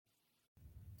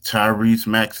Tyrese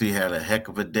Maxey had a heck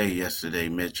of a day yesterday,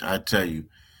 Mitch. I tell you,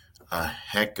 a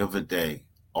heck of a day.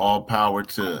 All power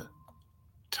to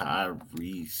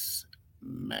Tyrese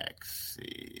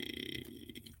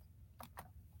Maxey.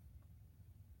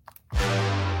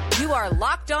 You are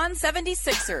Locked On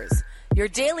 76ers, your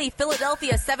daily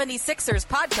Philadelphia 76ers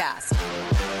podcast.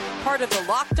 Part of the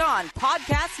Locked On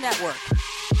Podcast Network,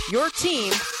 your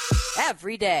team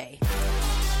every day.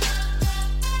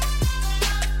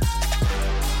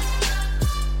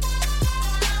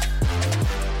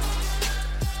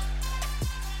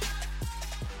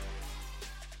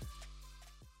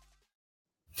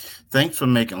 Thanks for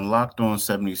making Locked On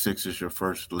 76ers your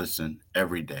first listen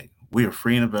every day. We are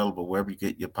free and available wherever you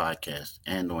get your podcasts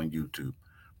and on YouTube.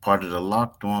 Part of the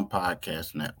Locked On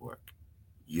Podcast Network,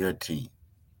 your team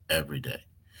every day.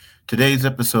 Today's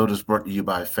episode is brought to you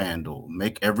by FanDuel.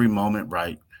 Make every moment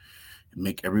right.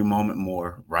 Make every moment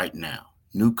more right now.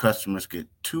 New customers get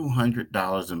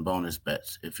 $200 in bonus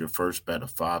bets if your first bet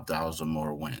of $5 or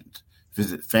more wins.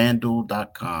 Visit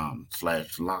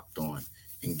FanDuel.com/lockedon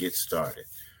and get started.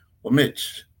 Well,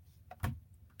 Mitch,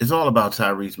 it's all about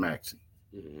Tyrese Maxey.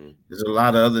 There's a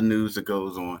lot of other news that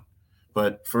goes on.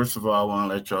 But first of all, I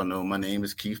want to let y'all know my name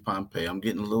is Keith Pompey. I'm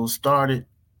getting a little started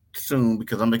soon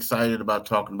because I'm excited about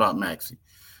talking about Maxey.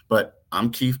 But I'm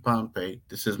Keith Pompey.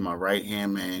 This is my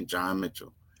right-hand man, John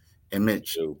Mitchell. And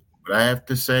Mitch, what I have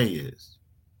to say is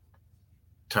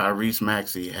Tyrese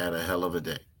Maxey had a hell of a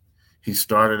day. He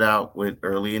started out with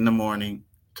early in the morning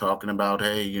talking about,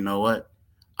 hey, you know what?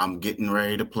 I'm getting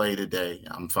ready to play today.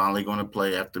 I'm finally going to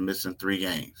play after missing 3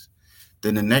 games.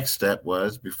 Then the next step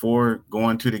was, before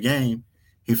going to the game,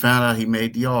 he found out he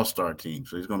made the All-Star team.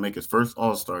 So he's going to make his first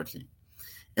All-Star team.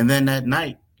 And then that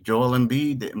night, Joel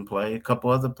Embiid didn't play. A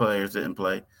couple other players didn't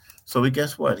play. So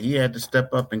guess what? He had to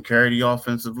step up and carry the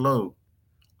offensive load.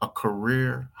 A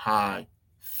career-high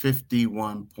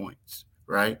 51 points,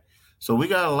 right? So we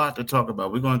got a lot to talk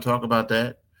about. We're going to talk about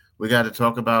that. We got to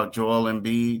talk about Joel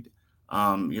Embiid.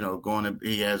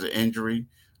 He has an injury.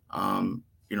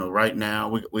 Right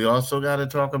now, we also got to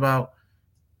talk about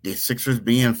the Sixers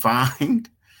being fined.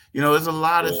 There's a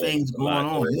lot of things going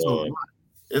on.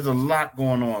 There's a lot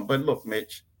going on. But look,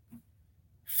 Mitch,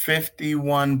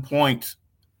 51 points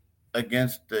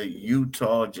against the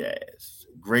Utah Jazz.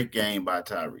 Great game by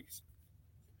Tyrese.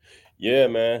 Yeah,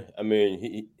 man. I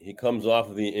mean, he comes off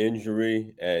of the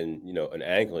injury and, an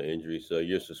ankle injury. So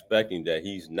you're suspecting that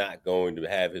he's not going to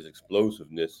have his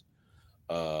explosiveness.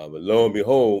 But lo and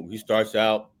behold, he starts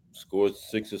out, scores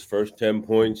Sixers' first 10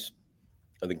 points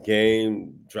of the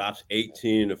game, drops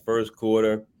 18 in the first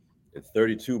quarter and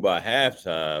 32 by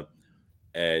halftime.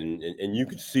 And you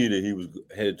could see that he was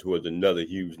headed towards another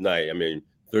huge night. I mean,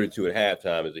 32 at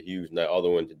halftime is a huge night,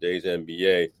 although in today's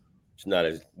NBA, it's not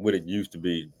as what it used to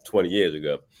be 20 years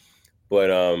ago. But,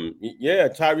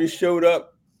 Tyrese showed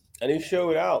up and he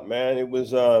showed out, man. It was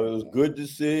good to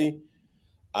see.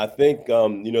 I think,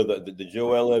 the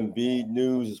Joel Embiid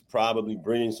news is probably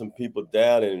bringing some people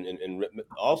down. And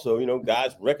also,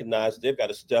 guys recognize they've got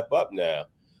to step up now.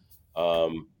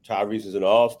 Tyrese is an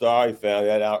all-star. He found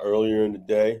that out earlier in the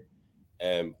day.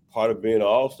 And part of being an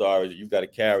all-star is you've got to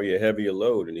carry a heavier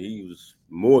load. And he was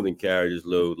more than carried his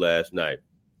load last night.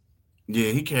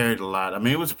 Yeah, he carried a lot. I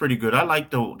mean, it was pretty good. I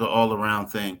like the all-around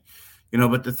thing,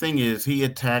 but the thing is he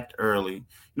attacked early.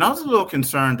 And I was a little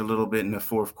concerned a little bit in the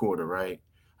fourth quarter, right?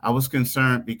 I was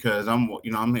concerned because I'm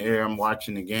here, I'm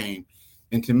watching the game.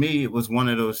 And to me, it was one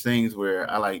of those things where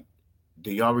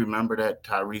do y'all remember that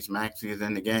Tyrese Maxey is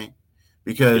in the game?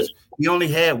 Because he only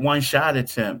had one shot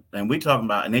attempt, and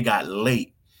and they got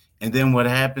late. And then what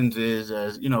happens is,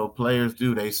 as players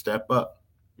do, they step up.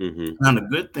 Mm-hmm. Now, the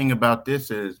good thing about this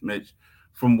is, Mitch,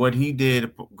 from what he did,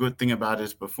 a good thing about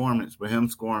his performance, with him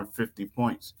scoring 50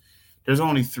 points, there's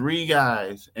only 3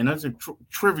 guys, and that's a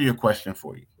trivia question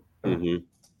for you. Mm-hmm.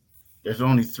 There's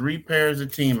only 3 pairs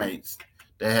of teammates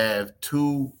that have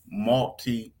 2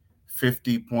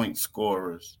 multi-50-point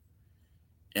scorers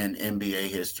in NBA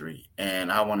history,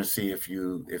 and I want to see if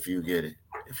you get it.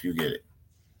 If you get it,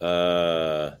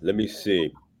 let me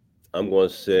see. I'm going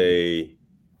to say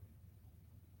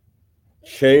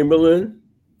Chamberlain.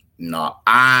 No,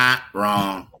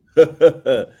 wrong.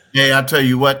 Hey, I'll tell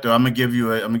you what though. I'm gonna give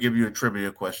you a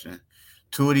trivia question.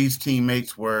 2 of these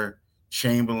teammates were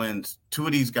Chamberlain's. 2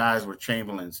 of these guys were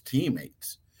Chamberlain's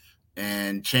teammates,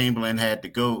 and Chamberlain had to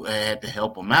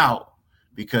help them out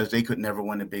because they could never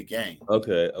win a big game.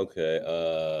 Okay.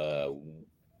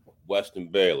 Weston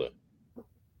Baylor.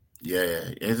 Yeah,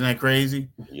 isn't that crazy?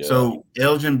 Yeah. So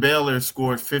Elgin Baylor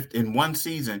scored 50 in one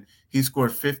season. He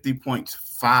scored 50 points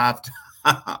 5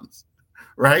 times,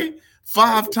 right?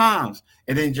 5 times.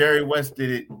 And then Jerry West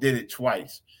did it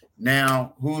twice.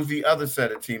 Now, who's the other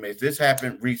set of teammates? This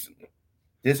happened recently.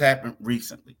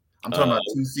 I'm talking about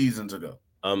 2 seasons ago.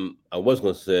 I was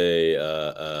gonna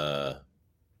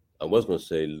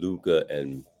say Luka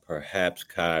and perhaps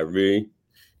Kyrie.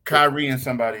 Kyrie and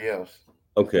somebody else.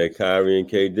 Okay, Kyrie and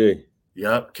KD.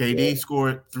 Yep, KD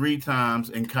scored 3 times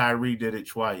and Kyrie did it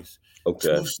twice.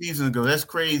 Okay. 2 seasons ago. That's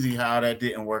crazy how that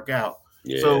didn't work out.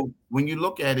 Yeah. So when you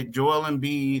look at it, Joel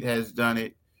Embiid has done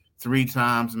it 3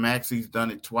 times. Maxey's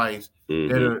done it twice.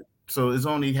 Mm-hmm. So it's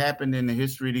only happened in the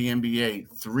history of the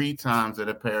NBA 3 times that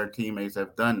a pair of teammates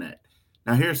have done that.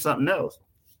 Now here's something else.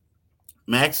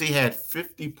 Maxey had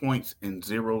 50 points and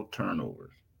 0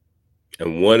 turnovers.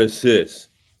 And 1 assist.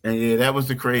 And yeah, that was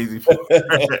the crazy part.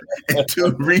 And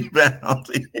 2 rebounds.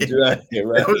 Right.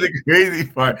 That was the crazy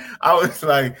part. I was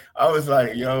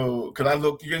like, yo,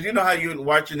 because you know how you're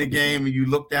watching the game and you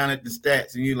look down at the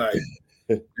stats and you're like,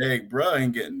 hey, bro,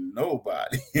 ain't getting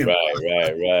nobody.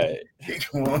 Right. He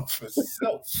going for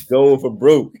self. Going for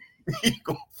broke. He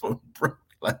going for broke.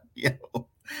 Like, yo,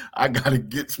 I gotta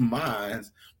get some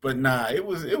mines. But nah, it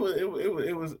was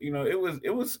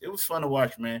fun to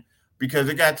watch, man. Because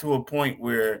it got to a point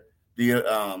where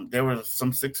there were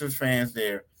some Sixers fans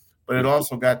there, but it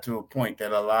also got to a point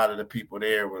that a lot of the people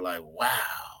there were like, wow.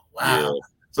 Yeah.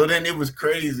 So then it was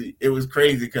crazy. It was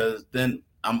crazy because then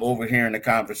I'm overhearing the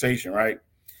conversation, right?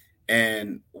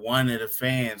 And one of the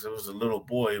fans, it was a little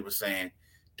boy, was saying,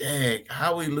 Dang,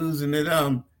 how we losing to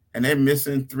them? And they're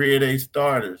missing 3 of their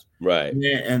starters. Right.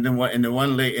 And then the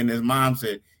one lady and his mom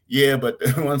said, yeah, but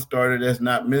the one starter that's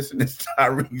not missing is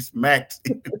Tyrese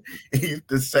Maxey. He's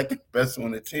the second best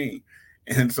on the team.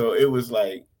 And so it was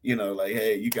like,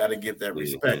 hey, you got to give that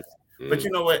respect. Mm-hmm. But you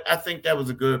know what? I think that was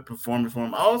a good performance for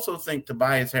him. I also think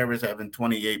Tobias Harris having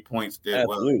 28 points did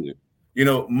Absolutely.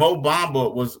 well. Mo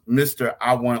Bamba was Mr.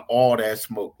 I want all that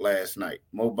smoke last night.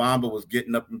 Mo Bamba was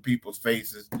getting up in people's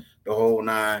faces the whole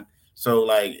 9. So,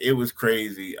 it was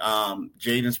crazy.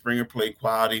 Jaden Springer played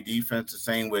quality defense, the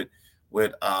same with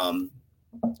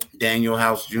Daniel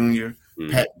House Jr.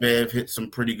 Mm-hmm. Pat Bev hit some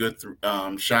pretty good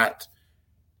shots.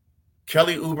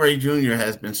 Kelly Oubre Jr.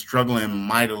 has been struggling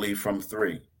mightily from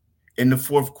 3. In the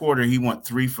fourth quarter, he went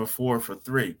 3 for 4 for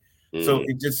 3. Mm-hmm. So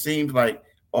it just seems like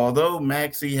although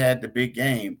Maxey had the big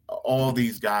game, all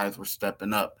these guys were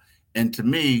stepping up. And to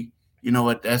me, you know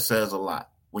what? That says a lot.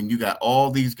 When you got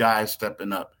all these guys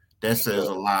stepping up, that says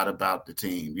a lot about the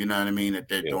team. You know what I mean? That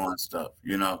they're doing stuff,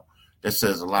 That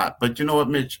says a lot. But you know what,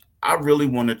 Mitch? I really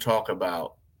want to talk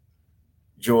about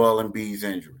Joel Embiid's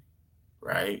injury,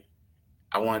 right?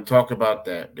 I want to talk about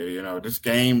that. This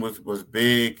game was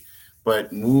big,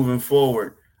 but moving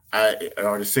forward,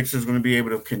 are the Sixers going to be able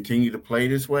to continue to play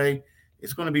this way?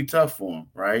 It's going to be tough for them,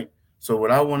 right? So what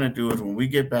I want to do is when we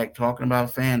get back talking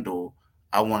about FanDuel,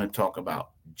 I want to talk about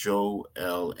Joel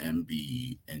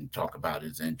Embiid and talk about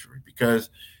his injury because,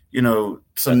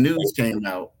 some news came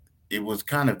out. It was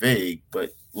kind of vague,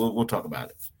 but we'll talk about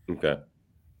it. Okay.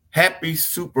 Happy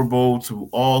Super Bowl to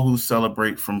all who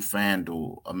celebrate from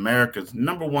FanDuel, America's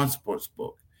 #1 sports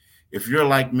book. If you're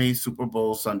like me, Super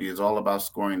Bowl Sunday is all about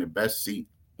scoring the best seat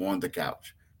on the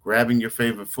couch, grabbing your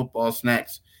favorite football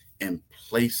snacks, and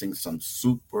placing some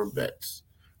super bets,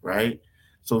 right?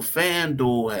 So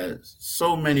FanDuel has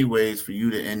so many ways for you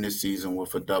to end the season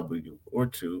with a W or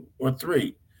 2 or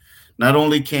 3. Not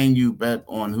only can you bet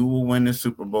on who will win the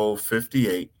Super Bowl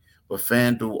 58, but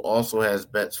FanDuel also has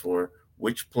bets for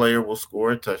which player will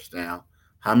score a touchdown,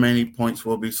 how many points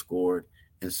will be scored,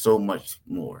 and so much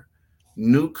more.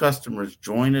 New customers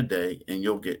join today, and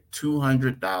you'll get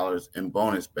 $200 in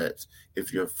bonus bets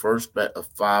if your first bet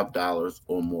of $5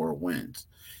 or more wins.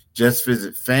 Just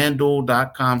visit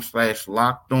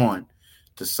FanDuel.com/lockedon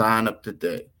to sign up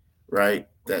today, right?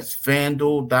 That's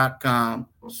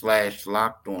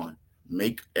FanDuel.com/lockedon.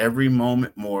 Make every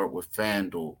moment more with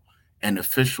FanDuel, an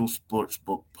official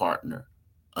sportsbook partner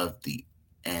of the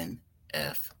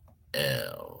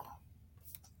NFL.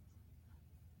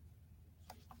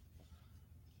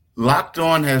 Locked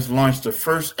On has launched the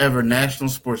first ever national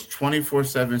sports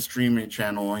 24/7 streaming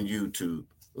channel on YouTube.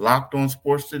 Locked On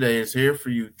Sports Today is here for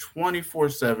you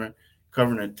 24/7,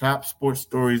 covering the top sports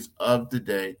stories of the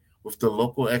day with the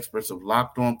local experts of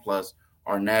Locked On Plus,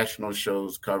 our national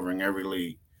shows covering every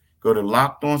league. Go to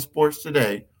Locked On Sports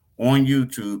Today on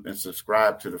YouTube and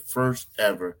subscribe to the first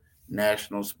ever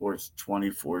national sports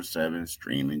 24/7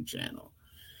 streaming channel.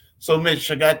 So,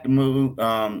 Mitch, I got the move.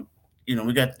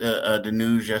 We got the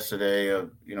news yesterday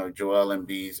of, Joel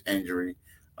Embiid's injury.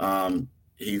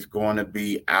 He's going to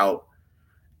be out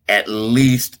at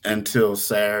least until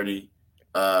Saturday.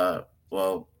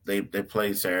 they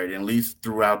play Saturday, at least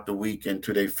throughout the week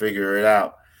until they figure it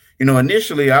out.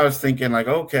 Initially I was thinking like,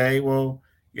 okay, well,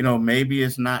 maybe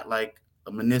it's not like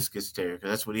a meniscus tear, because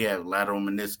that's what he had, lateral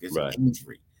meniscus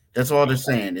injury. That's all they're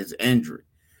saying is injury.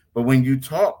 But when you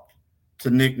talk to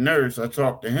Nick Nurse, I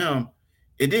talked to him,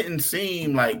 it didn't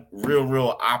seem like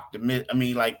real optimistic. I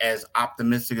mean, like as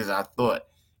optimistic as I thought.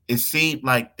 It seemed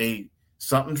like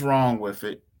something's wrong with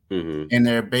it. Mm-hmm. And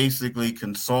they're basically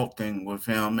consulting with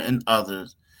him and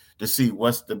others to see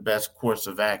what's the best course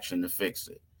of action to fix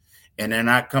it. And they're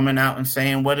not coming out and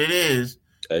saying what it is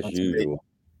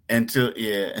until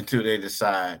they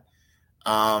decide.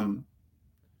 I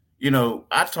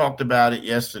talked about it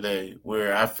yesterday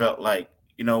where I felt like,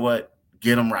 you know what,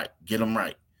 get them right.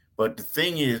 But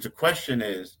the question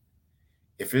is,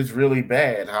 if it's really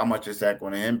bad, how much is that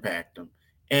going to impact them?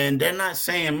 And they're not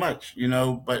saying much,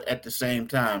 but at the same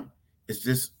time, it's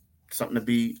just something to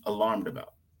be alarmed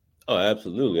about. Oh,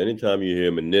 absolutely. Anytime you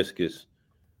hear meniscus,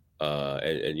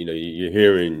 and you're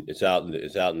hearing it's out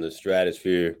in the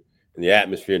stratosphere, in the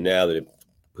atmosphere now that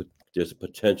there's a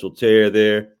potential tear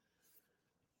there.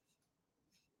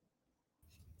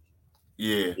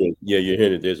 Yeah, you're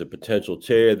hearing that there's a potential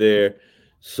tear there.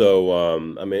 So,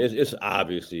 it's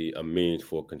obviously a means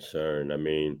for concern. I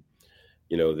mean,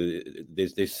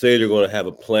 they say they're going to have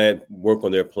a plan, work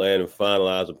on their plan, and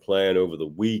finalize a plan over the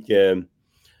weekend.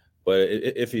 But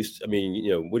if he's,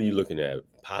 what are you looking at?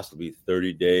 Possibly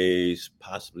 30 days,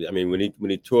 possibly. I mean, when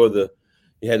he tore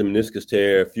he had the meniscus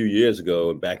tear a few years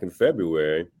ago, back in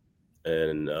February,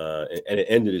 and it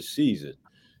ended his season.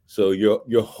 So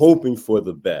you're hoping for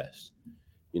the best,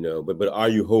 but are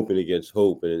you hoping against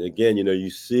hope? And again, you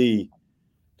see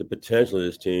the potential of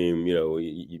this team.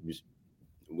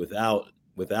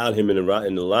 Without him in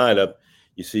the lineup,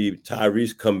 you see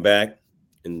Tyrese come back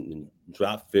and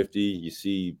drop 50. You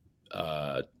see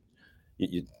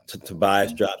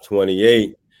Tobias drop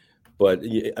 28. But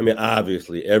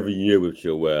obviously, every year with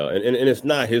Joel, and it's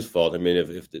not his fault. I mean,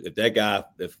 if that guy,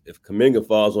 if Kuminga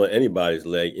falls on anybody's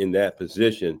leg in that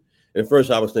position, and at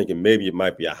first I was thinking maybe it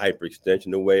might be a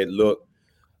hyperextension the way it looked,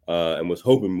 and was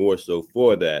hoping more so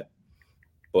for that.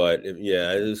 But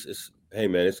hey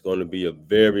man, it's going to be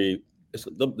the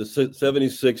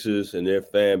 76ers and their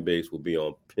fan base will be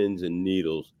on pins and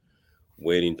needles,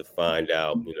 waiting to find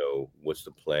out, what's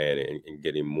the plan, and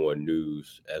getting more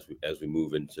news as we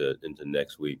move into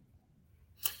next week.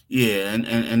 Yeah,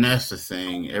 and that's the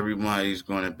thing. Everybody's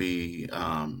going to be,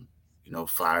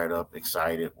 fired up,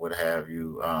 excited, what have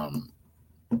you.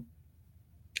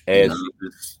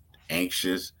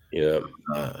 Anxious. Yeah.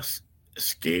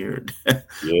 Scared. Yeah.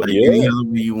 Any other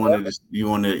way you want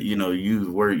to use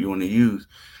word you want to use.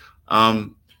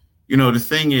 The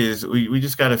thing is, we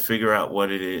just got to figure out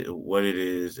what it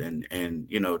is, and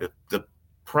the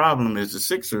problem is the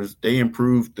Sixers, they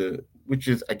improved which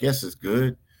is, I guess, is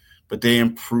good, but they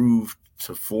improved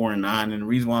to 4-9, and the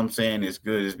reason why I'm saying it's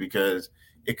good is because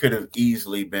it could have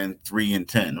easily been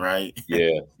 3-10, right?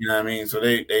 Yeah. You know what I mean? So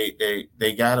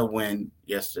they got to win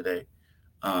yesterday,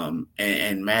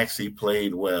 and Maxey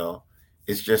played well.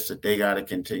 It's just that they got to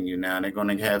continue now. They're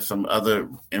going to have some other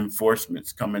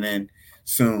enforcements coming in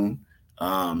soon.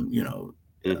 DeAnthony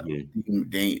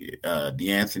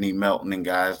Melton and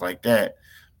guys like that.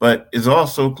 But it's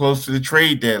also close to the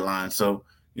trade deadline. So,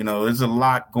 there's a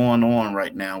lot going on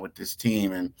right now with this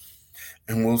team, and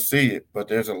we'll see it. But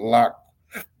there's a lot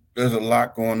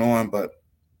going on, but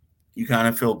you kind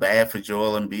of feel bad for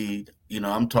Joel Embiid.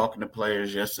 I'm talking to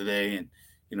players yesterday, and,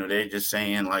 they're just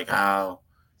saying like how,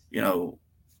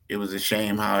 it was a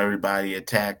shame how everybody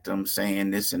attacked them,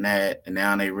 saying this and that, and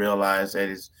now they realize that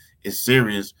it's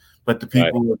serious. But the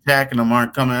people who are attacking them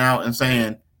aren't coming out and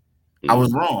saying, I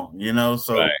was wrong,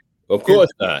 So right. Of course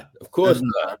not. Of course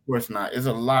not. There's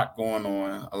a lot going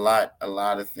on, a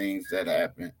lot of things that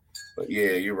happen. But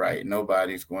yeah, you're right.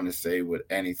 Nobody's going to say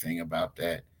anything about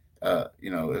that.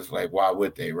 It's like, why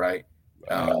would they, right?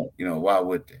 Why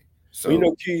would they?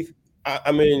 So Keith,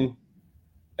 and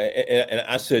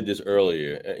I said this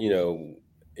earlier,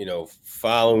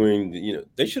 following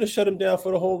they should have shut him down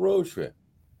for the whole road trip.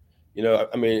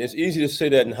 It's easy to say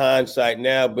that in hindsight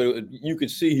now, but you could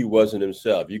see he wasn't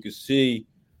himself. You could see,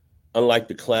 unlike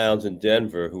the clowns in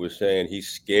Denver who were saying he's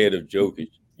scared of Jokic,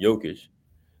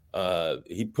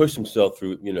 he pushed himself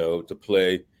through, to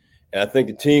play. And I think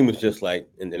the team was just like,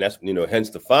 and that's, hence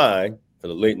the fine for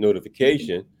the late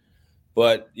notification.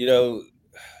 But, we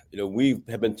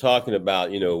have been talking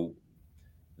about, the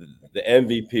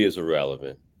MVP is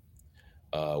irrelevant.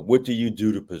 What do you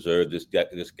do to preserve this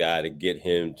guy to get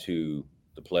him to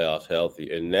the playoffs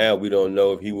healthy? And now we don't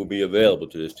know if he will be available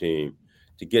to this team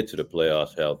to get to the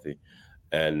playoffs healthy.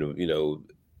 And,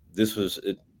 this was,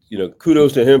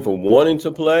 kudos to him for wanting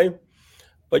to play.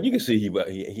 But you can see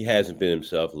he hasn't been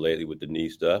himself lately with the knee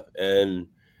stuff. And,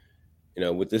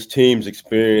 with this team's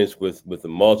experience with the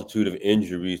multitude of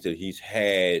injuries that he's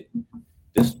had,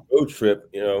 this road trip,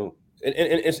 and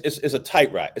it's a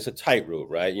tight ride. It's a tightrope,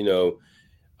 right?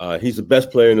 He's the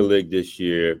best player in the league this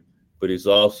year, but he's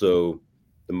also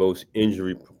the most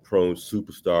injury-prone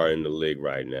superstar in the league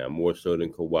right now, more so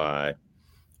than Kawhi.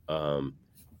 And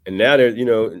now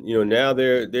now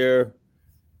they're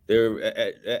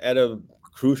at a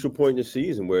crucial point in the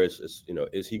season where it's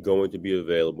is he going to be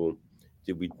available?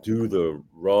 Did we do the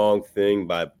wrong thing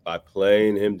by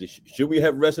playing him? Should we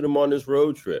have rested him on this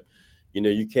road trip?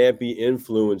 You can't be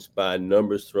influenced by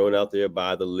numbers thrown out there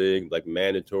by the league, like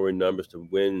mandatory numbers to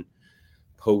win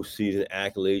postseason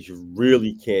accolades. You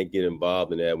really can't get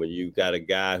involved in that when you got a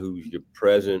guy who's your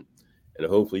present and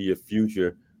hopefully your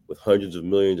future with hundreds of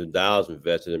millions of dollars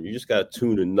invested in him. You just got to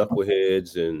tune the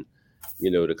knuckleheads and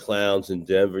the clowns in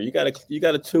Denver. You got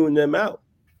to tune them out,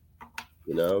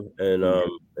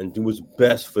 and do what's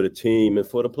best for the team and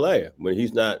for the player when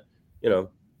he's not,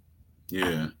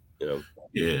 Yeah.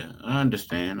 Yeah, I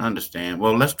understand.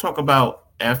 Well, let's talk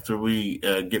about, after we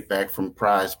get back from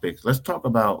Prize Picks, let's talk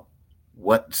about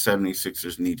what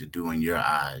 76ers need to do in your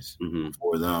eyes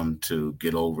for them to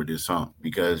get over this hump.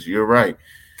 Because you're right.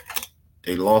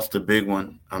 They lost a big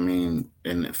one. I mean,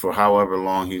 and for however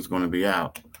long he's going to be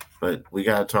out. But we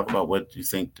got to talk about what you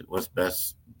think what's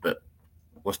best, but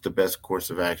what's the best course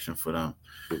of action for them.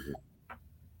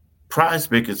 Prize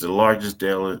Pick is the largest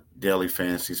daily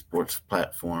fantasy sports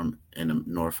platform in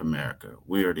North America.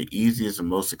 We are the easiest and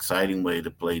most exciting way to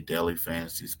play daily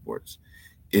fantasy sports.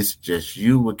 It's just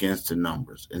you against the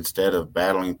numbers. Instead of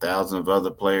battling thousands of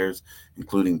other players,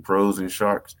 including pros and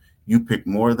sharks, you pick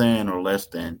more than or less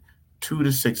than 2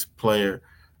 to 6 player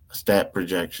stat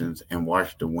projections and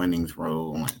watch the winnings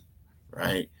roll in,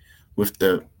 right? With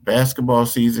the basketball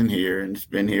season here, and it's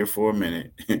been here for a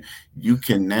minute, you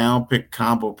can now pick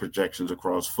combo projections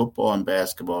across football and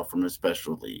basketball from a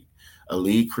special league, a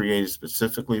league created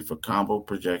specifically for combo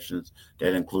projections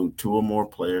that include 2 or more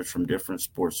players from different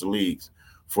sports leagues.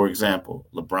 For example,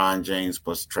 LeBron James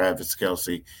plus Travis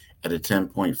Kelce at a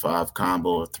 10.5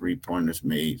 combo of 3-pointers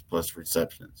made plus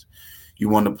receptions. You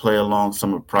want to play along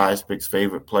some of Prize Picks'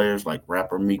 favorite players like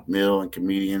rapper Meek Mill and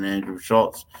comedian Andrew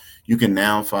Schultz? You can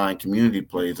now find community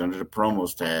plays under the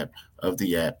promos tab of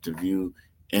the app to view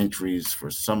entries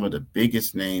for some of the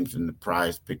biggest names in the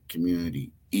Prize Pick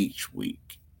community each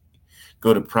week.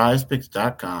 Go to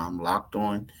prizepicks.com, locked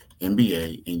on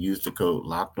NBA, and use the code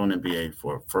locked on NBA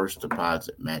for a first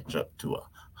deposit match up to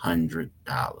 $100.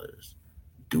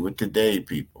 Do it today,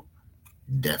 people.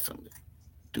 Definitely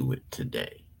do it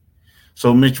today.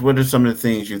 So, Mitch, what are some of the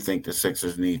things you think the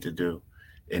Sixers need to do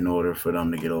in order for them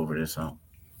to get over this hump?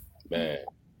 Man,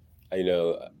 they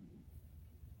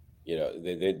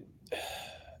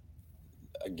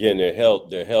again, they're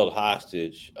held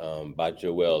hostage by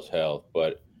Joel's health.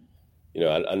 But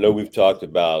I know we've talked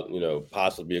about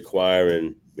possibly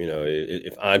acquiring,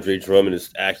 if Andre Drummond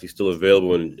is actually still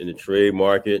available in the trade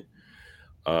market.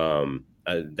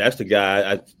 That's the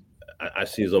guy I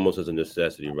see as almost as a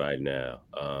necessity right now.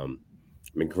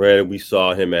 Granted, we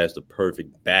saw him as the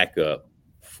perfect backup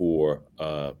for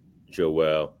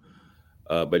Joel,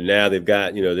 but now they've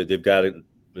got an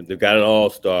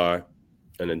all-star,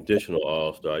 an additional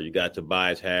all-star. You got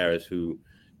Tobias Harris, who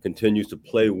continues to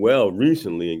play well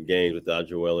recently in games without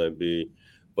Joel Embiid.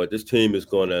 But this team is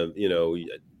going to,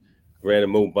 granted,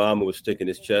 Mo Bamba was sticking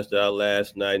his chest out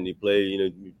last night, and he played,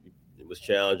 it was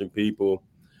challenging people.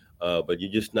 But you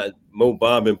just not Mo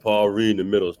Bamba and Paul Reed in the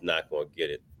middle is not going to get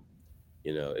it.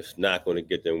 It's not going to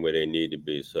get them where they need to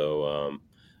be. So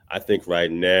I think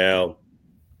right now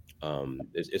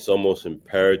it's almost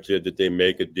imperative that they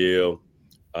make a deal,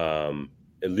 at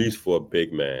least for a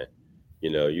big man.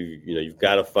 You've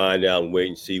got to find out and wait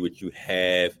and see what you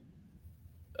have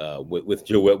with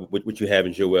Joel, what you have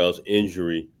in Joel's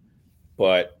injury.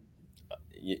 But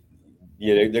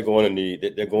they're going to need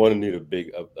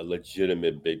a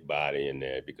legitimate big body in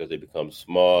there because they become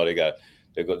small.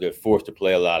 They're forced to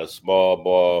play a lot of small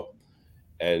ball,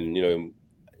 and they're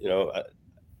going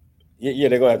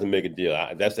to have to make a deal.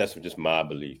 That's just my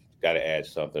belief. Got to add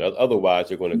something. Otherwise,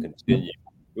 they're going to continue.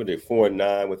 Were they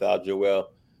 4-9 without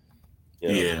Joel?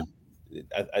 Yeah.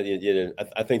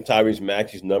 I think Tyrese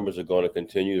Maxey's numbers are going to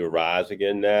continue to rise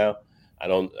again now.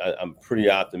 I'm pretty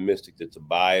optimistic that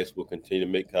Tobias will continue to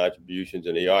make contributions,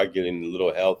 and they are getting a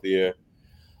little healthier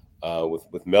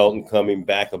with Melton coming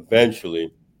back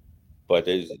eventually. But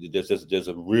there's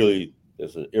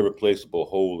there's an irreplaceable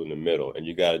hole in the middle, and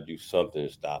you got to do something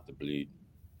to stop the bleed.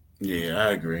 Yeah,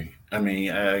 I agree. I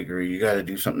agree. You got to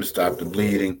do something to stop the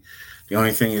bleeding. The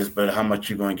only thing is, but how much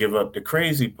you're going to give up. The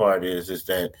crazy part is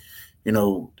that,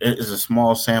 it is a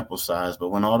small sample size, but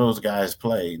when all those guys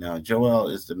play, now Joel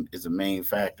is the main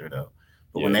factor though.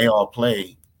 But when they all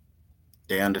play,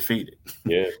 they're undefeated.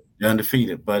 Yeah, they're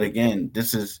undefeated. But again,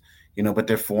 this is, but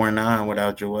they're 4-9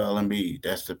 without Joel Embiid.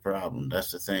 That's the problem.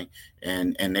 That's the thing.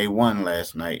 And they won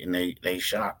last night, and they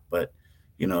shocked. But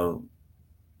they're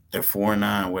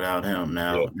 4-9 without him.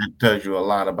 Now that tells you a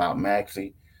lot about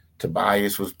Maxey.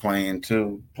 Tobias was playing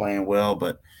well,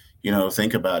 but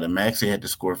think about it. Maxey had to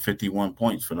score 51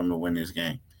 points for them to win this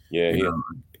game. Yeah,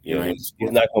 he's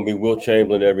not going to be Will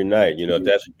Chamberlain every night.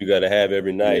 That's what you got to have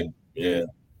every night. Yeah.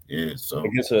 So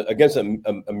against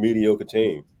a mediocre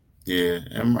team. Yeah,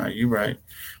 I'm right. You're right.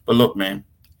 But look, man,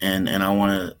 and I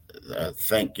want to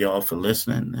thank y'all for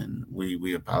listening, and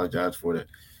we apologize for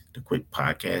the quick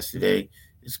podcast today.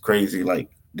 It's crazy. Like,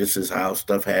 this is how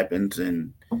stuff happens,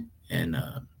 and and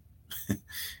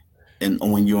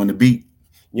when you're on the beat,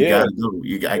 you gotta go.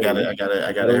 I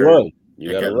gotta run.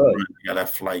 You gotta run. I got a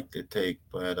flight to take.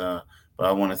 But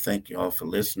I want to thank y'all for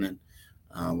listening.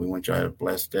 We want y'all to have a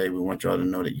blessed day. We want y'all to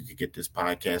know that you can get this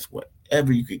podcast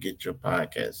wherever you could get your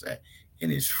podcast at,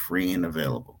 and it's free and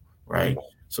available, right?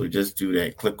 So just do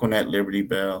that. Click on that Liberty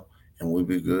Bell, and we'll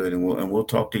be good. And we'll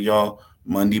talk to y'all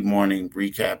Monday morning,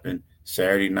 recapping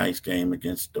Saturday night's game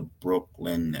against the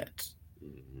Brooklyn Nets.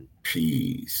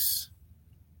 Peace.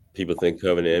 People think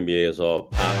covering the NBA is all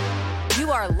pop.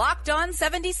 You are Locked On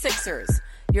 76ers,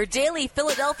 your daily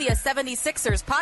Philadelphia 76ers podcast.